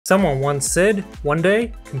Someone once said, one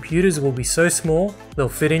day, computers will be so small, they'll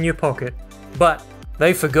fit in your pocket. But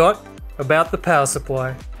they forgot about the power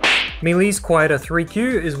supply. Mele's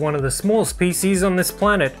Quieter3Q is one of the smallest PCs on this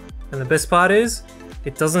planet, and the best part is,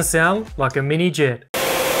 it doesn't sound like a mini jet.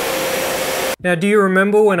 Now, do you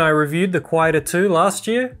remember when I reviewed the Quieter 2 last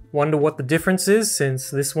year? Wonder what the difference is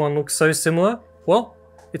since this one looks so similar? Well,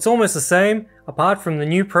 it's almost the same apart from the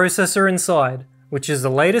new processor inside, which is the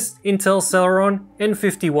latest Intel Celeron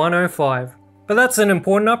N5105. But that's an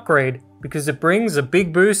important upgrade because it brings a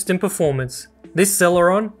big boost in performance. This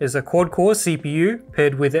Celeron is a quad-core CPU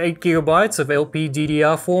paired with 8GB of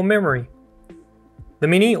LPDDR4 memory. The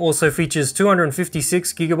Mini also features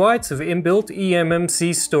 256GB of inbuilt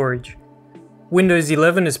eMMC storage. Windows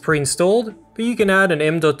 11 is pre-installed, but you can add an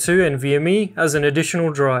M.2 NVMe as an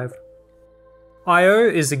additional drive. I/O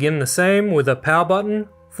is again the same with a power button,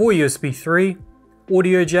 4 USB 3,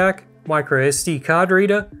 audio jack, micro SD card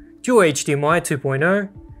reader, dual HDMI 2.0,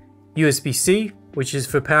 USB-C, which is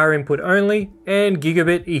for power input only, and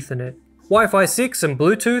gigabit Ethernet. Wi-Fi 6 and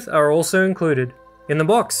Bluetooth are also included. In the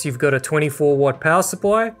box, you've got a 24-watt power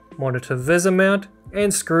supply, monitor VESA mount,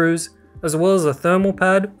 and screws, as well as a thermal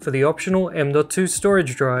pad for the optional M.2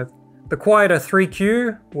 storage drive. The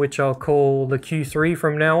Quieter3Q, which I'll call the Q3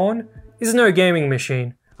 from now on, is no gaming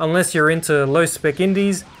machine, unless you're into low-spec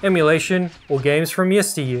indies, emulation, or games from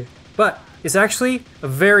yesteryear. But it's actually a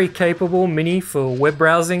very capable mini for web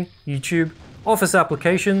browsing, YouTube, office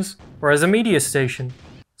applications, or as a media station.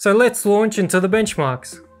 So let's launch into the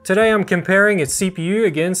benchmarks. Today I'm comparing its CPU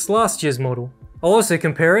against last year's model. I'll also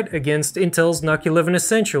compare it against Intel's NUC 11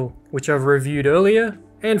 Essential, which I've reviewed earlier,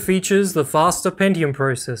 and features the faster Pentium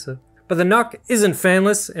processor. But the NUC isn't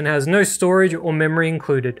fanless and has no storage or memory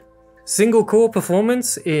included. Single core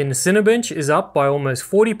performance in Cinebench is up by almost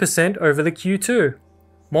 40% over the Q2.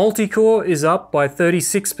 Multi-core is up by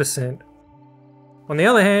 36%. On the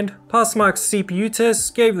other hand, Passmark's CPU tests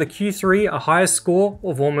gave the Q3 a higher score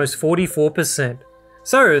of almost 44%.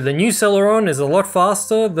 So, the new Celeron is a lot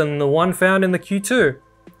faster than the one found in the Q2.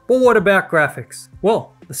 But what about graphics?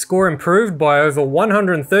 Well, the score improved by over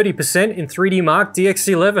 130% in 3D Mark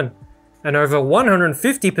DX11 and over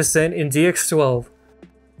 150% in DX12.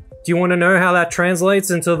 Do you want to know how that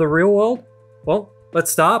translates into the real world? Well,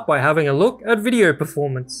 let's start by having a look at video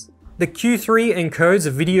performance. The Q3 encodes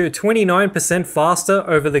a video 29% faster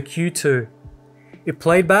over the Q2. It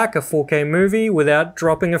played back a 4K movie without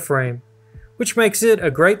dropping a frame, which makes it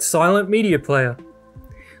a great silent media player.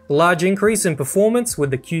 The large increase in performance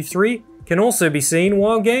with the Q3 can also be seen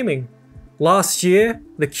while gaming. Last year,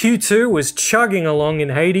 the Q2 was chugging along in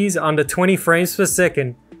Hades under 20 frames per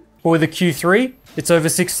second, but with the Q3, it's over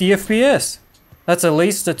 60 FPS. That's at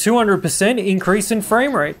least a 200% increase in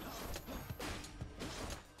frame rate.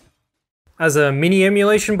 As a mini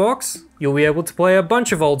emulation box, you'll be able to play a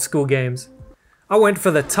bunch of old school games. I went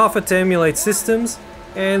for the tougher to emulate systems,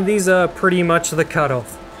 and these are pretty much the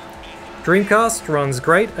cutoff. Dreamcast runs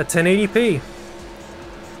great at 1080p.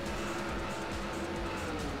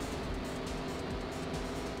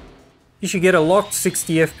 You should get a locked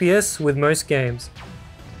 60 FPS with most games.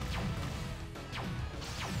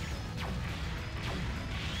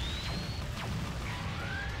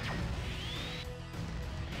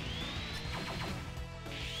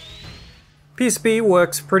 PSP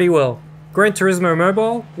works pretty well. Gran Turismo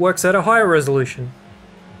Mobile works at a higher resolution.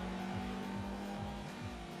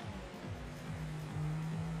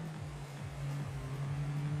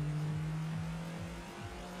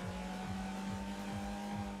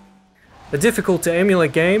 A difficult to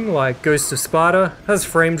emulate game like Ghost of Sparta has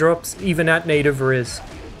frame drops even at native res.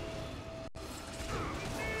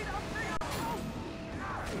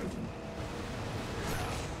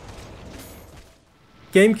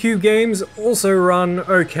 Gamecube games also run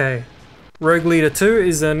okay. Rogue Leader 2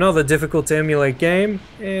 is another difficult to emulate game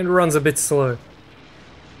and runs a bit slow.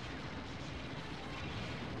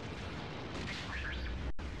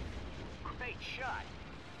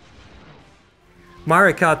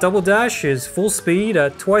 Mario Kart Double Dash is full speed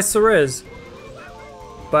at twice the res,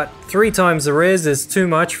 but 3 times the res is too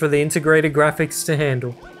much for the integrated graphics to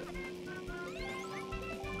handle.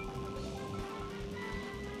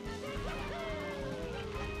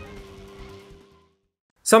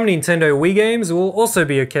 Some Nintendo Wii games will also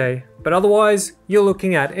be okay, but otherwise, you're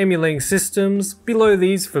looking at emulating systems below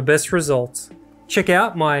these for best results. Check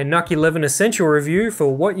out my NUC 11 Essential review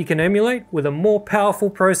for what you can emulate with a more powerful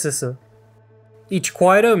processor. Each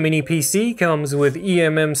Quieter mini PC comes with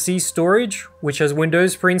eMMC storage, which has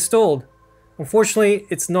Windows pre-installed. Unfortunately,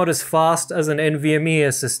 it's not as fast as an NVMe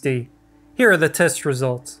SSD. Here are the test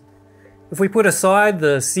results. If we put aside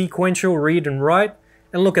the sequential read and write,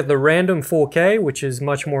 and look at the random 4K, which is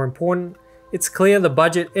much more important, it's clear the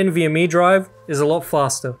budget NVMe drive is a lot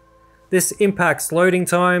faster. This impacts loading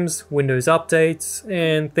times, Windows updates,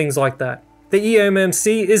 and things like that. The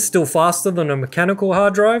eMMC is still faster than a mechanical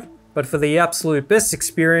hard drive, but for the absolute best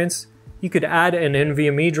experience, you could add an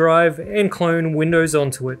NVMe drive and clone Windows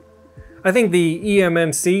onto it. I think the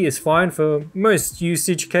eMMC is fine for most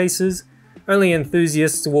usage cases, only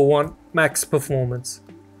enthusiasts will want max performance.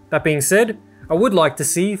 That being said, I would like to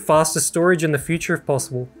see faster storage in the future if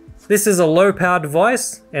possible. This is a low power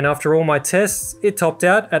device, and after all my tests, it topped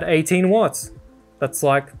out at 18 watts. That's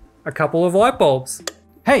like a couple of light bulbs.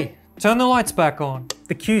 Hey, turn the lights back on.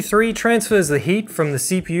 The Q3 transfers the heat from the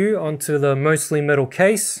CPU onto the mostly metal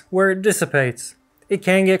case, where it dissipates. It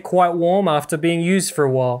can get quite warm after being used for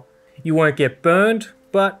a while. You won't get burned,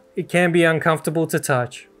 but it can be uncomfortable to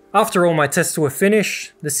touch. After all my tests were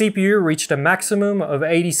finished, the CPU reached a maximum of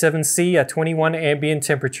 87°C at 21 ambient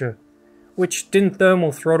temperature, which didn't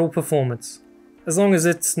thermal throttle performance. As long as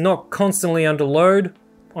it's not constantly under load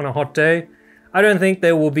on a hot day, I don't think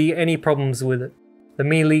there will be any problems with it. The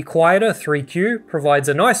Mele Quieter3Q provides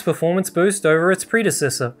a nice performance boost over its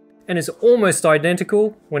predecessor, and is almost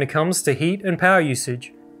identical when it comes to heat and power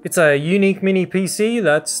usage. It's a unique mini PC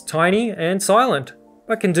that's tiny and silent,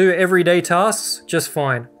 but can do everyday tasks just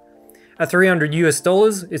fine. At $300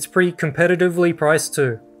 US, it's pretty competitively priced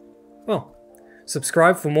too. Well,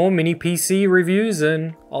 subscribe for more mini PC reviews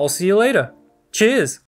and I'll see you later. Cheers!